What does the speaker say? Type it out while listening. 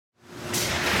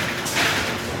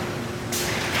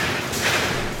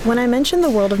When I mention the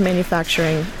world of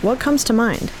manufacturing, what comes to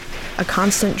mind? A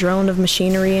constant drone of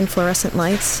machinery and fluorescent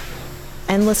lights?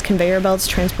 Endless conveyor belts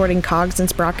transporting cogs and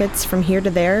sprockets from here to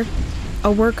there?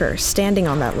 A worker standing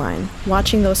on that line,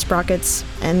 watching those sprockets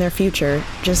and their future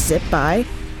just zip by?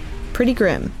 Pretty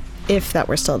grim, if that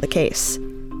were still the case.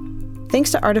 Thanks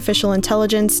to artificial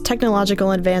intelligence,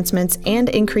 technological advancements, and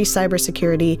increased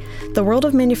cybersecurity, the world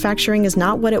of manufacturing is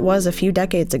not what it was a few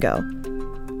decades ago.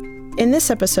 In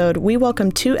this episode, we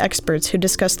welcome two experts who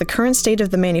discuss the current state of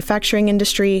the manufacturing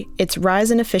industry, its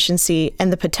rise in efficiency,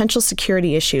 and the potential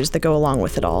security issues that go along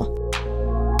with it all.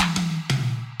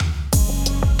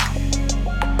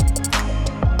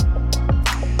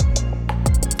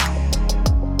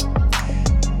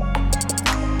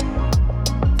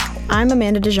 I'm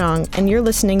Amanda DeJong, and you're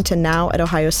listening to Now at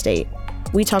Ohio State.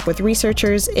 We talk with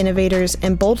researchers, innovators,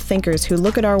 and bold thinkers who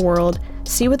look at our world,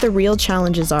 see what the real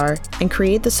challenges are, and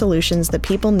create the solutions that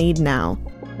people need now.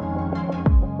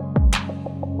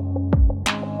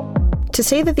 To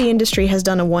say that the industry has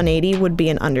done a 180 would be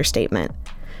an understatement.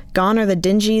 Gone are the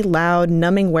dingy, loud,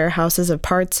 numbing warehouses of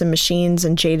parts and machines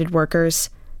and jaded workers.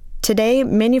 Today,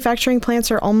 manufacturing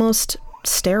plants are almost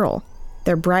sterile.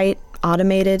 They're bright,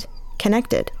 automated,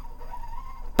 connected.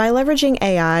 By leveraging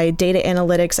AI, data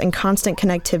analytics, and constant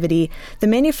connectivity, the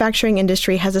manufacturing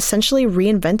industry has essentially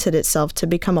reinvented itself to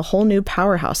become a whole new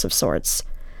powerhouse of sorts.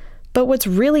 But what's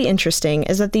really interesting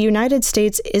is that the United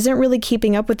States isn't really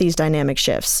keeping up with these dynamic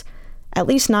shifts, at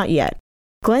least not yet.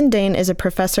 Glenn Dane is a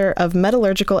professor of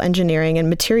metallurgical engineering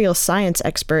and materials science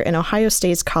expert in Ohio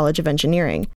State's College of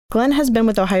Engineering. Glenn has been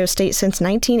with Ohio State since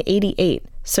 1988,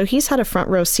 so he's had a front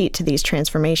row seat to these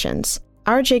transformations.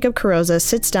 Our Jacob Carrozza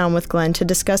sits down with Glenn to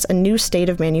discuss a new state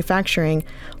of manufacturing,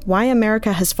 why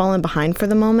America has fallen behind for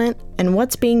the moment, and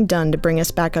what's being done to bring us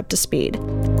back up to speed.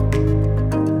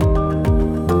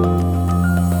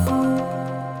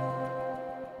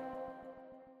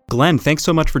 Glenn, thanks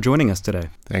so much for joining us today.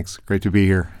 Thanks. Great to be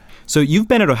here. So you've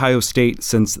been at Ohio State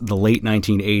since the late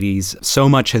 1980s. So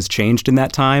much has changed in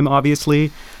that time,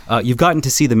 obviously. You've gotten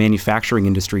to see the manufacturing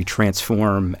industry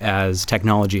transform as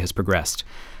technology has progressed.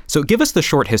 So give us the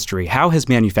short history. How has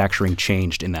manufacturing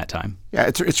changed in that time? Yeah,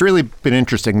 it's really been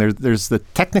interesting. There's the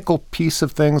technical piece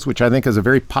of things, which I think is a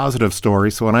very positive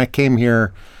story. So when I came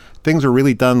here, things were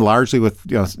really done largely with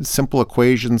simple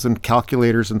equations and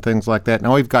calculators and things like that.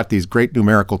 Now we've got these great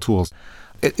numerical tools.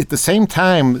 At the same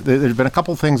time, there's been a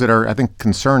couple of things that are, I think,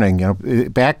 concerning.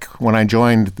 Back when I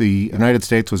joined, the United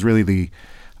States was really the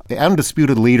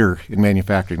undisputed leader in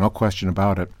manufacturing, no question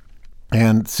about it.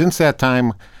 And since that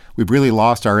time, we've really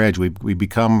lost our edge. We've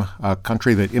become a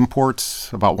country that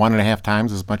imports about 1.5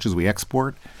 times as much as we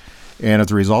export. And as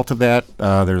a result of that,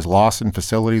 there's loss in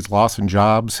facilities, loss in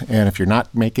jobs. And if you're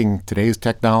not making today's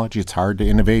technology, it's hard to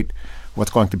innovate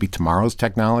what's going to be tomorrow's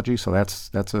technology. So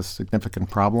that's a significant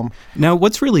problem. Now,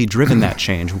 what's really driven that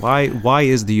change? Why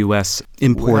is the U.S.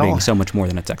 importing so much more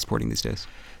than it's exporting these days?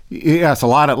 Yes, a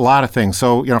lot of things.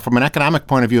 So, from an economic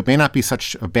point of view, it may not be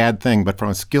such a bad thing, but from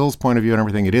a skills point of view and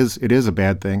everything, it is a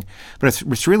bad thing. But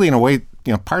it's really, in a way,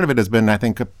 part of it has been, I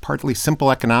think, partly simple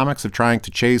economics of trying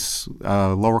to chase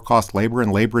lower cost labor,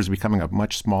 and labor is becoming a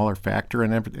much smaller factor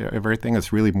in everything.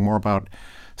 It's really more about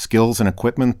skills and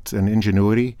equipment and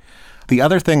ingenuity. The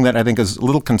other thing that I think is a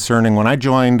little concerning, when I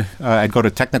joined, I'd go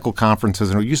to technical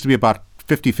conferences, and it used to be about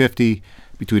 50-50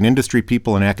 between industry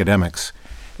people and academics.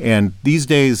 And these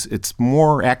days, it's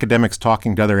more academics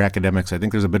talking to other academics. I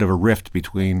think there's a bit of a rift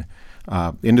between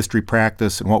industry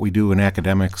practice and what we do in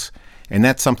academics. And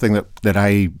that's something that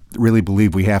I really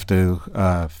believe we have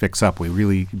to fix up. We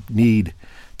really need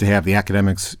to have the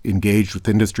academics engaged with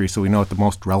industry so we know what the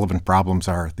most relevant problems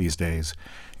are these days.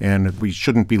 And we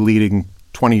shouldn't be leading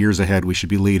 20 years ahead. We should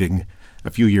be leading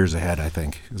a few years ahead, I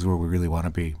think, is where we really want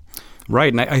to be.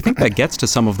 Right, and I think that gets to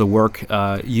some of the work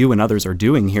you and others are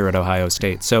doing here at Ohio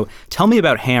State. So tell me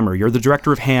about Hammer. You're the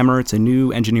director of Hammer. It's a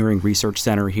new engineering research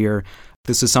center here.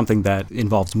 This is something that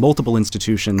involves multiple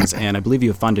institutions, and I believe you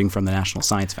have funding from the National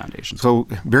Science Foundation. So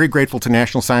very grateful to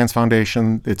National Science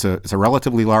Foundation. It's a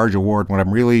relatively large award. What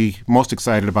I'm really most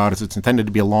excited about is it's intended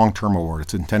to be a long-term award.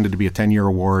 It's intended to be a 10-year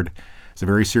award. It's a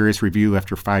very serious review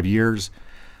after 5 years.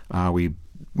 We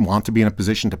want to be in a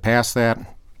position to pass that.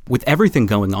 With everything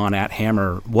going on at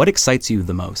Hammer, what excites you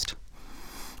the most?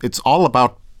 It's all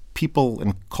about people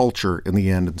and culture in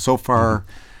the end. And so far,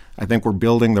 I think we're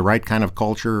building the right kind of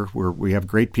culture where we have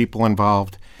great people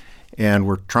involved, and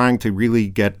we're trying to really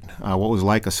get what was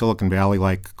like a Silicon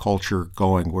Valley-like culture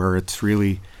going, where it's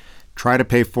really try to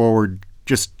pay forward,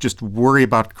 just worry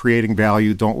about creating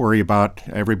value, don't worry about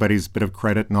everybody's bit of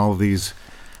credit and all of these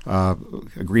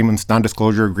agreements,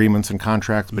 non-disclosure agreements and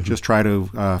contracts, but just try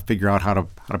to figure out how to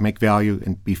make value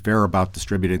and be fair about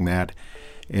distributing that.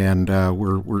 And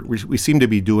we seem to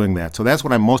be doing that. So that's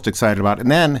what I'm most excited about. And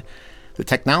then the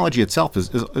technology itself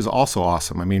is also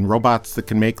awesome. I mean, robots that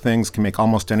can make things, can make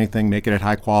almost anything, make it at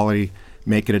high quality,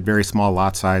 make it at very small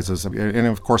lot sizes. And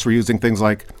of course, we're using things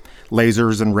like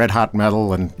lasers and red hot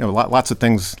metal and lots of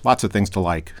things to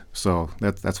like. So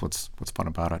that's what's fun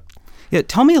about it. Yeah,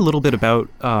 tell me a little bit about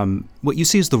what you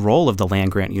see as the role of the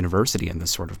land-grant university in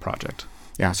this sort of project.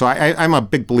 Yeah, so I'm a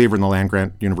big believer in the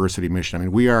land-grant university mission. I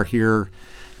mean, we are here,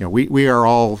 we are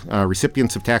all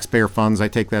recipients of taxpayer funds. I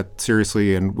take that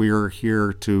seriously, and we are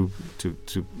here to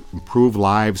improve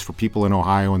lives for people in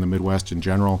Ohio and the Midwest in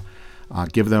general,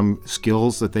 give them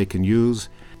skills that they can use.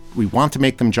 We want to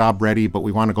make them job ready, but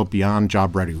we want to go beyond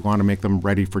job ready. We want to make them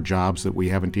ready for jobs that we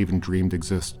haven't even dreamed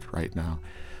exist right now.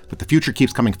 But the future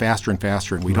keeps coming faster and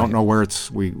faster, and we don't know where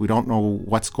we don't know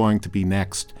what's going to be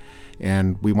next.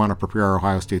 And we want to prepare our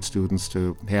Ohio State students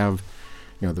to have,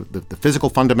 the physical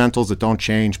fundamentals that don't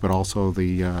change, but also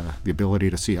the ability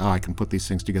to see, I can put these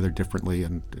things together differently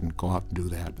and go out and do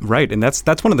that. Right, and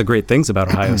that's one of the great things about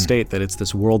Ohio State, that it's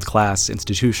this world-class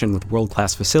institution with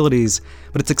world-class facilities,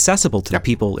 but it's accessible to the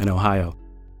people in Ohio.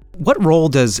 What role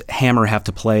does Hammer have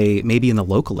to play maybe in the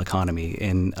local economy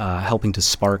in helping to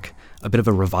spark a bit of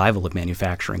a revival of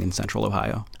manufacturing in Central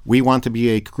Ohio? We want to be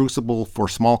a crucible for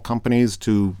small companies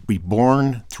to be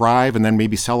born, thrive, and then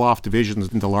maybe sell off divisions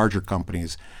into larger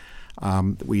companies.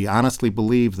 We honestly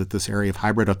believe that this area of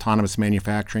hybrid autonomous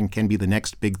manufacturing can be the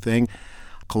next big thing.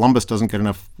 Columbus doesn't get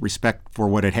enough respect for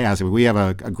what it has. I mean, we have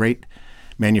a great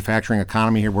manufacturing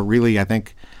economy here. We're really, I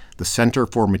think, the center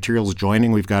for materials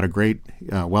joining. We've got a great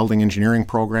welding engineering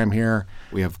program here.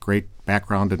 We have great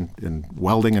background in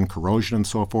welding and corrosion and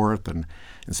so forth and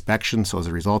inspection. So as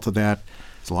a result of that,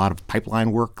 there's a lot of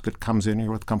pipeline work that comes in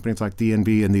here with companies like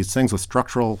DNB and these things with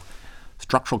structural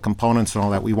components and all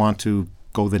that. We want to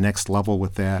go the next level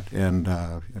with that and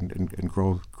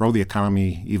grow the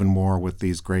economy even more with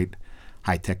these great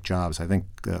high-tech jobs. I think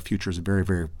the future is very,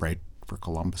 very bright for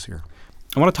Columbus here.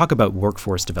 I want to talk about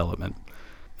workforce development.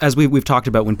 As we've talked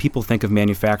about, when people think of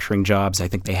manufacturing jobs, I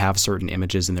think they have certain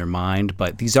images in their mind,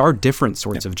 but these are different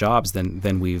sorts of jobs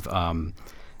than we've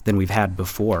had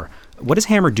before. What is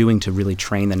Hammer doing to really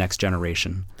train the next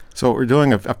generation? So we're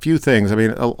doing a few things. I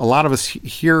mean, a lot of us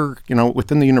here,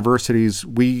 within the universities,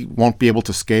 we won't be able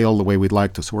to scale the way we'd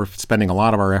like to. So we're spending a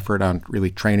lot of our effort on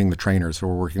really training the trainers. So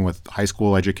we're working with high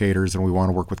school educators, and we want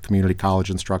to work with community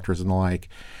college instructors and the like.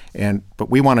 But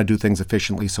we want to do things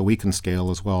efficiently so we can scale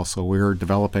as well. So we're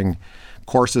developing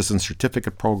courses and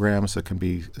certificate programs that can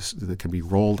be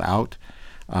rolled out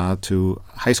to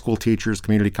high school teachers,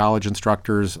 community college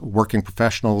instructors, working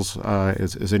professionals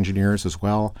as engineers as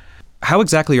well. How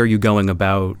exactly are you going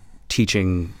about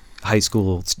teaching high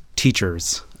school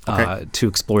teachers to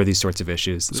explore these sorts of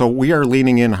issues? So we are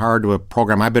leaning in hard to a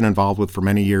program I've been involved with for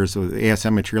many years, the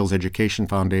ASM Materials Education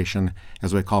Foundation,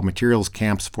 as we call materials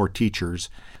camps for teachers.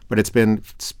 But it's been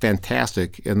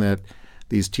fantastic in that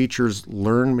these teachers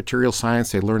learn material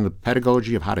science. They learn the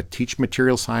pedagogy of how to teach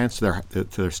material science to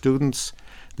their students.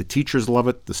 The teachers love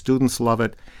it. The students love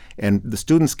it. And the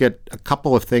students get a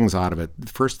couple of things out of it.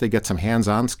 First, they get some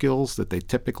hands-on skills that they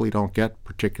typically don't get,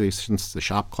 particularly since the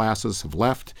shop classes have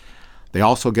left. They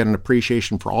also get an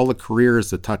appreciation for all the careers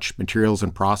that touch materials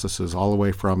and processes, all the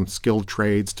way from skilled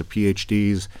trades to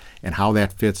PhDs and how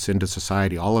that fits into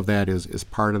society. All of that is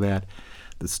part of that.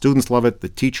 The students love it. The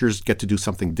teachers get to do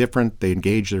something different. They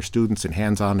engage their students in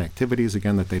hands-on activities,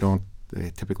 again, that they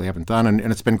typically haven't done.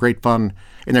 And it's been great fun.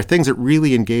 And there are things that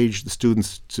really engage the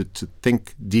students to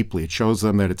think deeply. It shows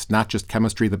them that it's not just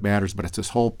chemistry that matters, but it's this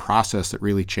whole process that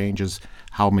really changes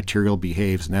how material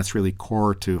behaves. And that's really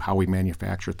core to how we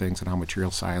manufacture things and how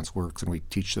material science works. And we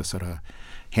teach this at a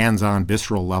hands-on,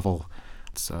 visceral level.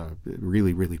 It's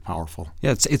really, really powerful.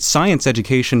 Yeah, it's science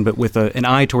education, but with an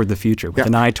eye toward the future, with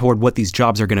an eye toward what these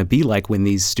jobs are going to be like when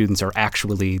these students are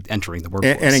actually entering the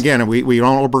workforce. And again, we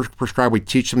don't overprescribe. We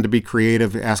teach them to be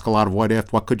creative, ask a lot of what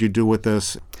if, what could you do with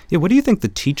this? Yeah, what do you think the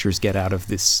teachers get out of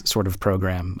this sort of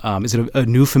program? Is it a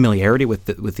new familiarity with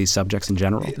these subjects in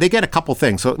general? They get a couple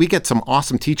things. So we get some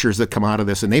awesome teachers that come out of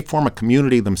this, and they form a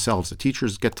community themselves. The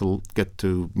teachers get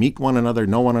to meet one another,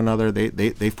 know one another.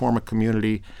 They form a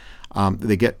community.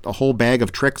 They get a whole bag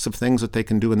of tricks of things that they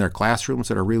can do in their classrooms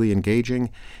that are really engaging.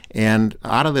 And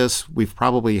out of this, we've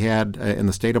probably had, in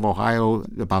the state of Ohio,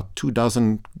 about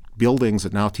 24 buildings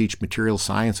that now teach material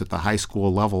science at the high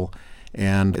school level.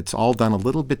 And it's all done a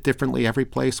little bit differently every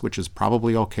place, which is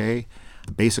probably okay.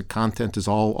 Basic content is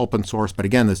all open source. But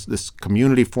again, this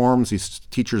community forums, these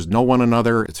teachers know one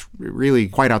another. It's really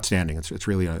quite outstanding. It's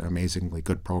really an amazingly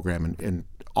good program, and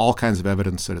all kinds of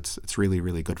evidence that it's really,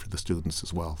 really good for the students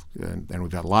as well. And we've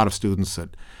got a lot of students that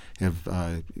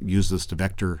have used this to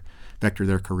vector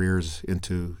their careers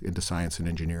into science and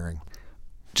engineering.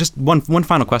 Just one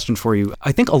final question for you.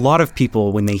 I think a lot of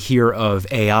people, when they hear of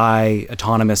AI,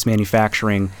 autonomous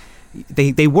manufacturing,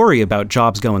 they worry about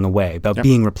jobs going away, about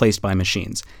being replaced by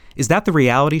machines. Is that the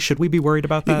reality? Should we be worried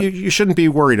about that? You shouldn't be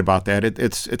worried about that.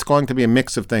 It's going to be a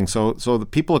mix of things. So the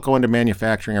people that go into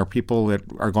manufacturing are people that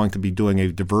are going to be doing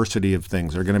a diversity of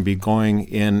things. They're going to be going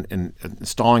in and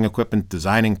installing equipment,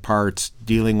 designing parts,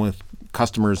 dealing with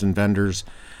customers and vendors.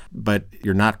 But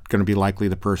you're not going to be likely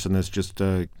the person that's just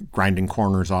grinding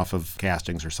corners off of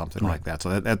castings or something like that.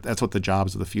 So that's what the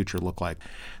jobs of the future look like.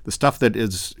 The stuff that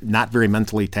is not very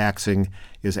mentally taxing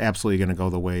is absolutely going to go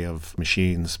the way of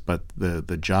machines. But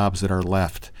the jobs that are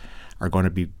left are going to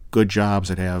be good jobs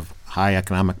that have high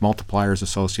economic multipliers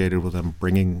associated with them.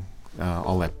 Bringing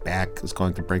all that back is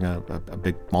going to bring a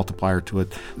big multiplier to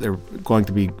it. They're going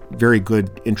to be very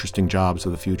good, interesting jobs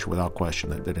of the future without question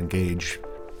that engage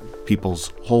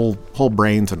people's whole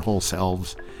brains and whole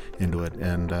selves into it.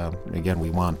 And again, we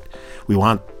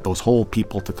want those whole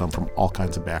people to come from all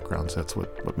kinds of backgrounds. That's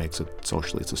what makes it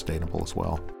socially sustainable as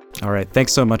well. All right.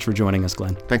 Thanks so much for joining us,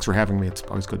 Glenn. Thanks for having me. It's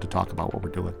always good to talk about what we're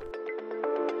doing.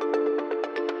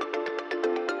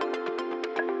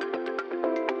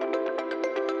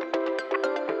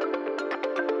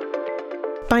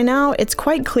 By now, it's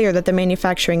quite clear that the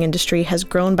manufacturing industry has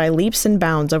grown by leaps and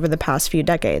bounds over the past few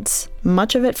decades,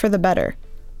 much of it for the better.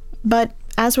 But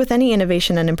as with any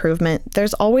innovation and improvement,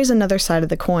 there's always another side of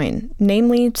the coin,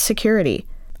 namely security.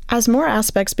 As more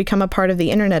aspects become a part of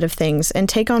the Internet of Things and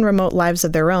take on remote lives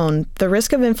of their own, the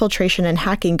risk of infiltration and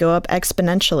hacking go up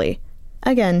exponentially.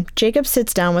 Again, Jacob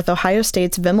sits down with Ohio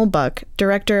State's Vimal Buck,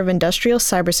 Director of Industrial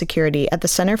Cybersecurity at the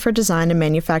Center for Design and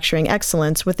Manufacturing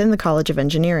Excellence within the College of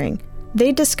Engineering.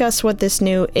 They discuss what this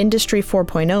new Industry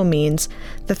 4.0 means,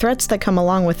 the threats that come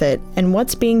along with it, and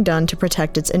what's being done to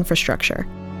protect its infrastructure.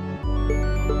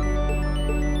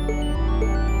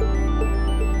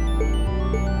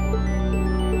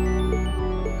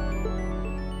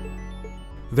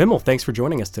 Vimal, thanks for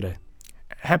joining us today.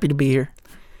 Happy to be here.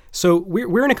 So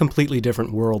we're in a completely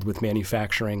different world with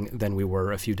manufacturing than we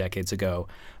were a few decades ago.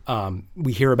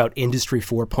 We hear about Industry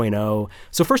 4.0.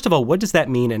 So first of all, what does that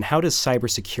mean, and how does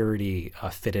cybersecurity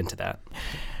fit into that?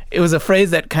 It was a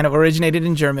phrase that kind of originated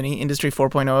in Germany, Industry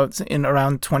 4.0, in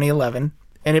around 2011.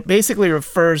 And it basically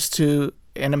refers to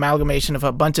an amalgamation of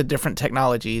a bunch of different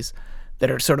technologies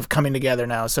that are sort of coming together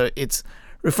now. So it's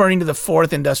referring to the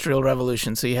fourth industrial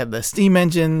revolution. So you had the steam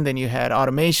engine, then you had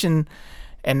automation,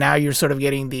 and now you're sort of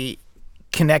getting the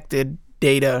connected,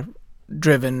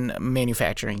 data-driven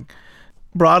manufacturing.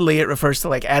 Broadly, it refers to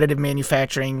like additive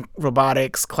manufacturing,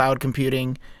 robotics, cloud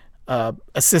computing,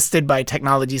 assisted by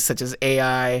technologies such as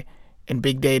AI and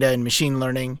big data and machine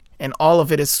learning. And all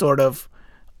of it is sort of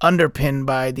underpinned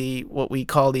by what we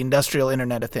call the industrial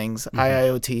Internet of Things,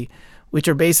 IIoT, which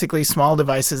are basically small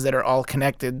devices that are all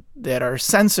connected, that are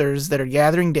sensors that are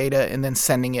gathering data and then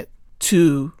sending it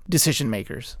to decision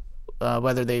makers.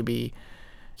 Whether they be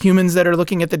humans that are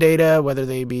looking at the data, whether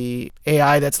they be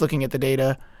AI that's looking at the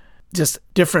data, just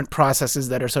different processes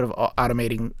that are sort of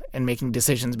automating and making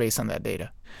decisions based on that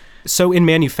data. So in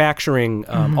manufacturing,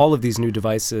 all of these new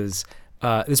devices,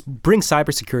 this brings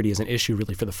cybersecurity as an issue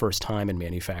really for the first time in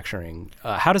manufacturing.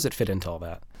 How does it fit into all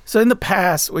that? So in the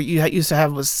past, what you used to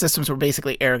have was systems were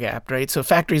basically air-gapped, right? So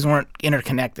factories weren't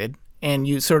interconnected. And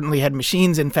you certainly had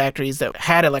machines in factories that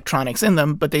had electronics in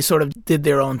them, but they sort of did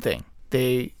their own thing.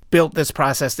 They built this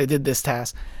process, they did this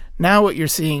task. Now what you're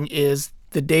seeing is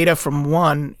the data from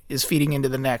one is feeding into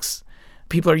the next.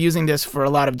 People are using this for a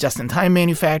lot of just-in-time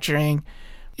manufacturing.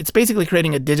 It's basically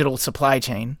creating a digital supply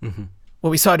chain. Mm-hmm. What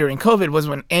we saw during COVID was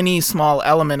when any small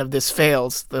element of this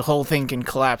fails, the whole thing can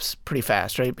collapse pretty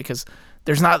fast, right? Because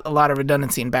there's not a lot of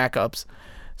redundancy and backups.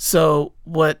 So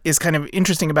what is kind of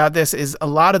interesting about this is a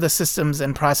lot of the systems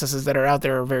and processes that are out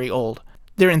there are very old.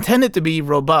 They're intended to be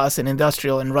robust and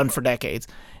industrial and run for decades.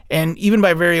 And even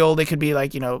by very old, they could be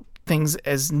like, things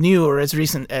as new or as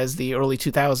recent as the early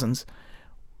 2000s,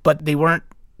 but they weren't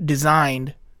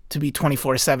designed to be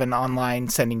 24/7 online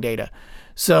sending data.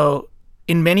 So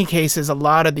in many cases, a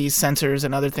lot of these sensors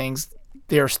and other things,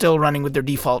 they're still running with their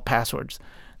default passwords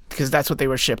because that's what they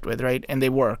were shipped with, right? And they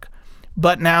work.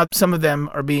 But now some of them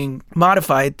are being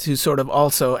modified to sort of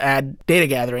also add data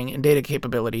gathering and data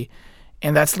capability.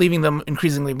 And that's leaving them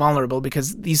increasingly vulnerable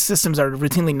because these systems are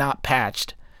routinely not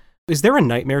patched. Is there a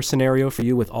nightmare scenario for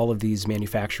you with all of these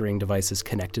manufacturing devices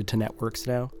connected to networks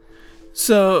now?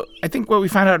 So I think what we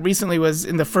found out recently was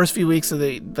in the first few weeks of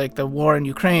the war in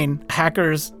Ukraine,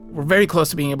 hackers were very close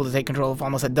to being able to take control of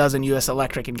almost a dozen U.S.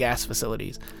 electric and gas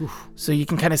facilities. Oof. So you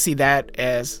can kind of see that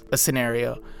as a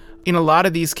scenario. In a lot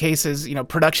of these cases,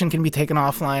 production can be taken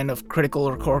offline of critical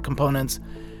or core components.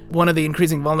 One of the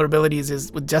increasing vulnerabilities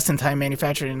is with just-in-time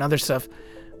manufacturing and other stuff,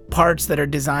 parts that are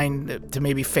designed to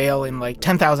maybe fail in like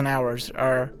 10,000 hours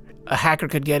are a hacker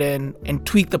could get in and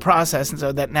tweak the process and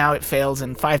so that now it fails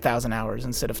in 5,000 hours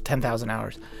instead of 10,000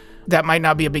 hours. That might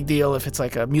not be a big deal if it's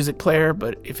like a music player,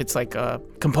 but if it's like a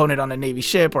component on a Navy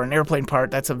ship or an airplane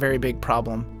part, that's a very big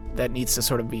problem that needs to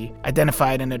sort of be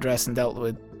identified and addressed and dealt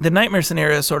with. The nightmare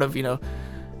scenario is sort of,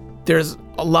 there's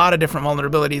a lot of different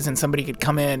vulnerabilities and somebody could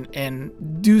come in and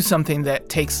do something that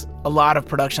takes a lot of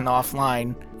production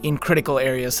offline in critical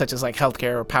areas such as like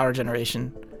healthcare or power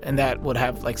generation, and that would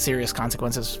have like serious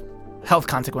consequences, health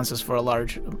consequences for a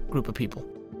large group of people.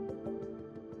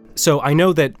 So I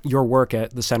know that your work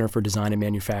at the Center for Design and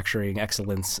Manufacturing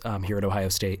Excellence here at Ohio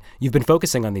State, you've been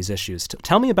focusing on these issues.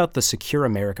 Tell me about the Secure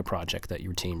America project that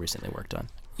your team recently worked on.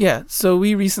 Yeah, so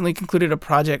we recently concluded a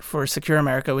project for Secure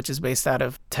America, which is based out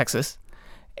of Texas.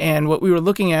 And what we were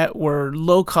looking at were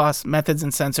low-cost methods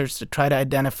and sensors to try to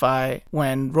identify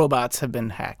when robots have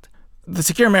been hacked. The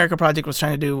Secure America project was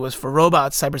trying to do was for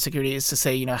robots, cybersecurity is to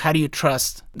say, how do you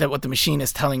trust that what the machine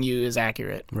is telling you is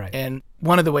accurate? Right. And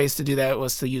one of the ways to do that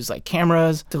was to use like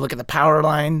cameras, to look at the power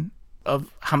line of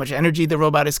how much energy the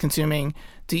robot is consuming,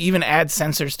 to even add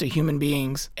sensors to human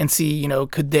beings and see,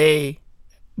 could they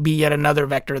be yet another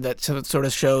vector that sort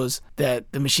of shows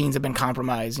that the machines have been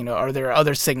compromised? Are there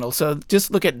other signals? So just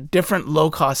look at different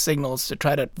low-cost signals to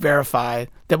try to verify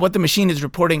that what the machine is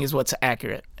reporting is what's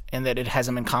accurate, and that it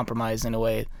hasn't been compromised in a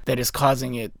way that is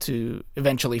causing it to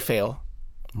eventually fail.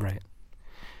 Right.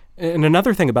 And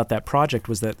another thing about that project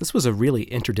was that this was a really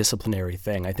interdisciplinary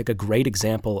thing. I think a great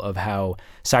example of how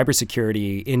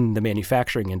cybersecurity in the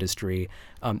manufacturing industry,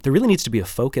 there really needs to be a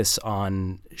focus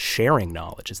on sharing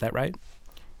knowledge. Is that right?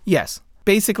 Yes.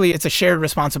 Basically, it's a shared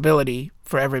responsibility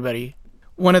for everybody.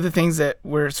 One of the things that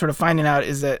we're sort of finding out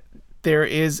is that there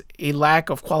is a lack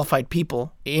of qualified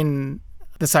people in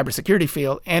the cybersecurity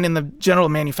field and in the general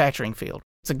manufacturing field.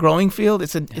 It's a growing field.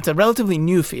 It's a relatively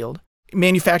new field.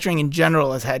 Manufacturing in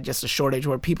general has had just a shortage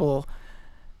where people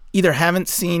either haven't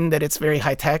seen that it's very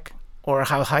high tech or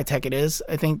how high tech it is.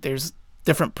 I think there's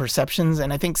different perceptions,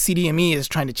 and I think CDME is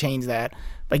trying to change that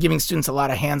by giving students a lot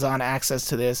of hands-on access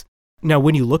to this. Now,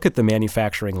 when you look at the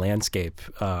manufacturing landscape,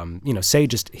 say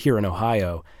just here in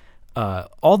Ohio,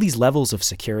 all these levels of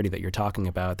security that you're talking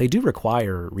about, they do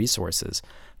require resources.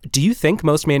 Do you think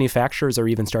most manufacturers are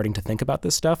even starting to think about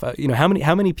this stuff? How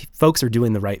many folks are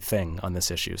doing the right thing on this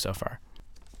issue so far?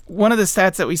 One of the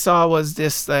stats that we saw was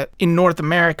this, that in North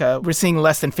America, we're seeing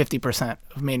less than 50%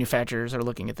 of manufacturers are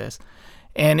looking at this.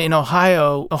 And in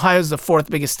Ohio's the fourth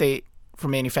biggest state for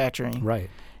manufacturing. Right.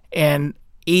 And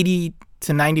 80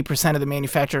 to 90% of the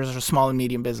manufacturers are small and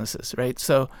medium businesses, right?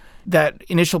 So that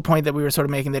initial point that we were sort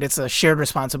of making, that it's a shared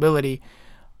responsibility,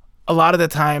 a lot of the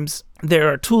times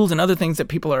there are tools and other things that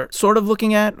people are sort of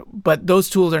looking at, but those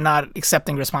tools are not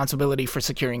accepting responsibility for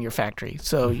securing your factory.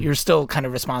 So you're still kind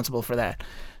of responsible for that.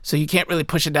 So you can't really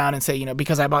push it down and say,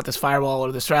 because I bought this firewall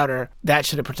or this router, that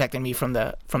should have protected me from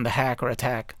the hack or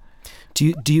attack.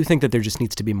 Do you think that there just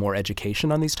needs to be more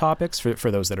education on these topics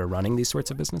for those that are running these sorts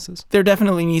of businesses? There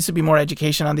definitely needs to be more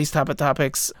education on these type of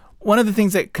topics. One of the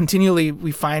things that continually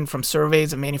we find from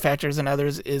surveys of manufacturers and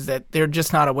others is that they're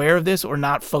just not aware of this or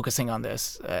not focusing on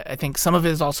this. I think some of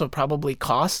it is also probably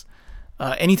cost.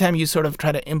 Anytime you sort of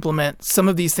try to implement some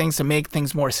of these things to make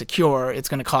things more secure, it's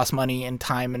going to cost money and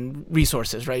time and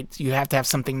resources, right? You have to have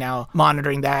something now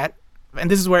monitoring that. And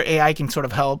this is where AI can sort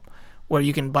of help, where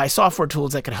you can buy software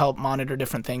tools that could help monitor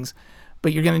different things.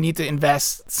 But you're going to need to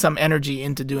invest some energy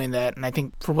into doing that. And I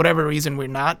think for whatever reason, we're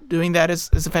not doing that as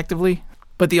effectively.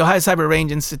 But the Ohio Cyber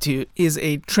Range Institute is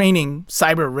a training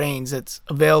cyber range that's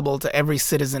available to every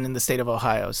citizen in the state of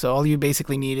Ohio. So all you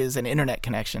basically need is an internet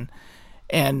connection.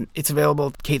 And it's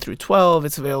available K through 12.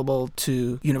 It's available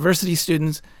to university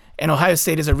students. And Ohio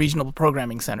State is a regional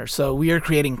programming center. So we are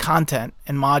creating content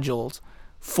and modules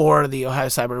for the Ohio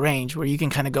Cyber Range where you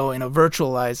can kind of go in a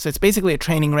virtualized. So it's basically a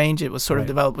training range. It was sort of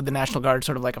developed with the National Guard,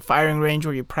 sort of like a firing range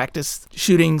where you practice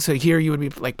shooting. So here you would be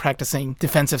like practicing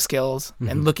defensive skills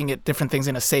and looking at different things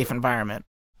in a safe environment.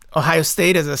 Ohio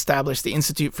State has established the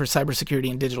Institute for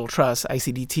Cybersecurity and Digital Trust,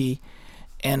 ICDT.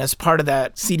 And as part of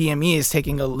that, CDME is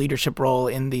taking a leadership role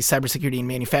in the cybersecurity and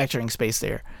manufacturing space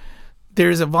there.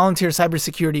 There's a volunteer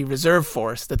cybersecurity reserve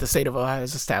force that the state of Ohio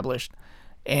has established.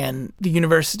 and the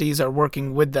universities are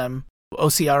working with them.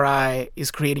 OCRI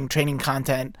is creating training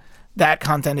content. That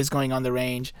content is going on the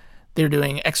range. They're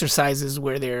doing exercises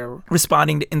where they're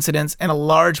responding to incidents, and a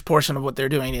large portion of what they're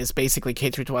doing is basically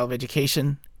K-12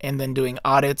 education, and then doing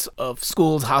audits of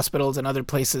schools, hospitals, and other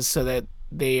places so that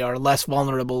they are less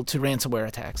vulnerable to ransomware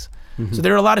attacks. Mm-hmm. So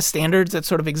there are a lot of standards that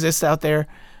sort of exist out there,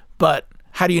 but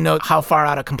how do you know how far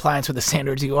out of compliance with the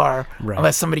standards you are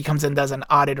unless somebody comes in and does an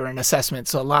audit or an assessment?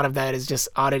 So a lot of that is just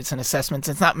audits and assessments.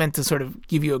 It's not meant to sort of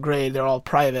give you a grade. They're all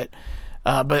private.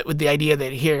 But with the idea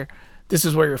that here, this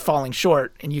is where you're falling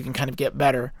short and you can kind of get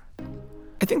better.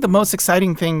 I think the most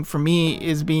exciting thing for me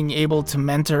is being able to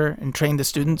mentor and train the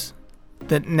students.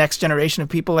 The next generation of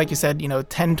people, like you said,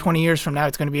 10, 20 years from now,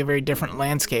 it's going to be a very different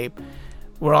landscape.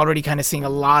 We're already kind of seeing a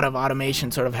lot of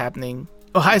automation sort of happening.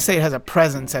 Ohio State has a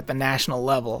presence at the national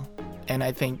level, and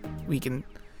I think we can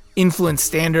influence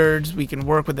standards, we can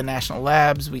work with the national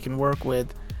labs, we can work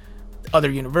with other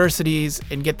universities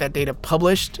and get that data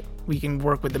published. We can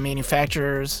work with the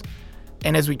manufacturers.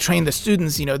 And as we train the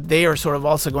students, they are sort of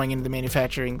also going into the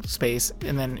manufacturing space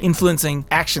and then influencing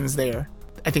actions there.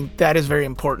 I think that is very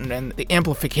important, and the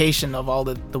amplification of all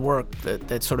the work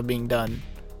that's sort of being done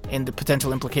and the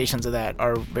potential implications of that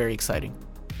are very exciting.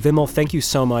 Vimal, thank you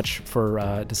so much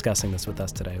for discussing this with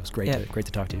us today. It was great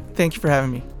to talk to you. Thank you for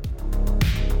having me.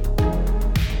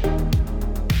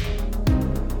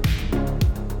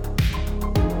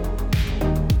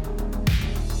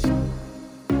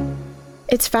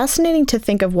 It's fascinating to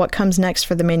think of what comes next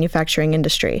for the manufacturing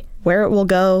industry, where it will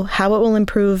go, how it will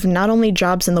improve not only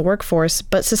jobs in the workforce,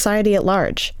 but society at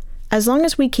large. As long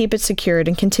as we keep it secured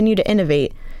and continue to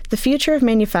innovate, the future of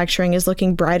manufacturing is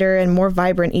looking brighter and more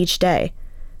vibrant each day.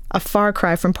 A far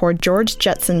cry from poor George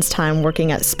Jetson's time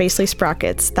working at Spacely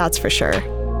Sprockets, that's for sure.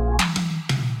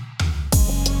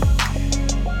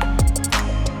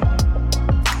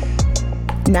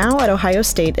 Now at Ohio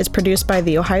State is produced by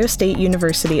the Ohio State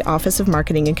University Office of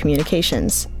Marketing and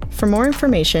Communications. For more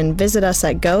information, visit us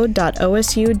at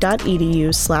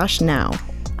go.osu.edu/now.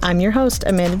 I'm your host,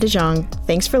 Amanda DeJong.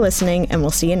 Thanks for listening, and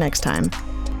we'll see you next time.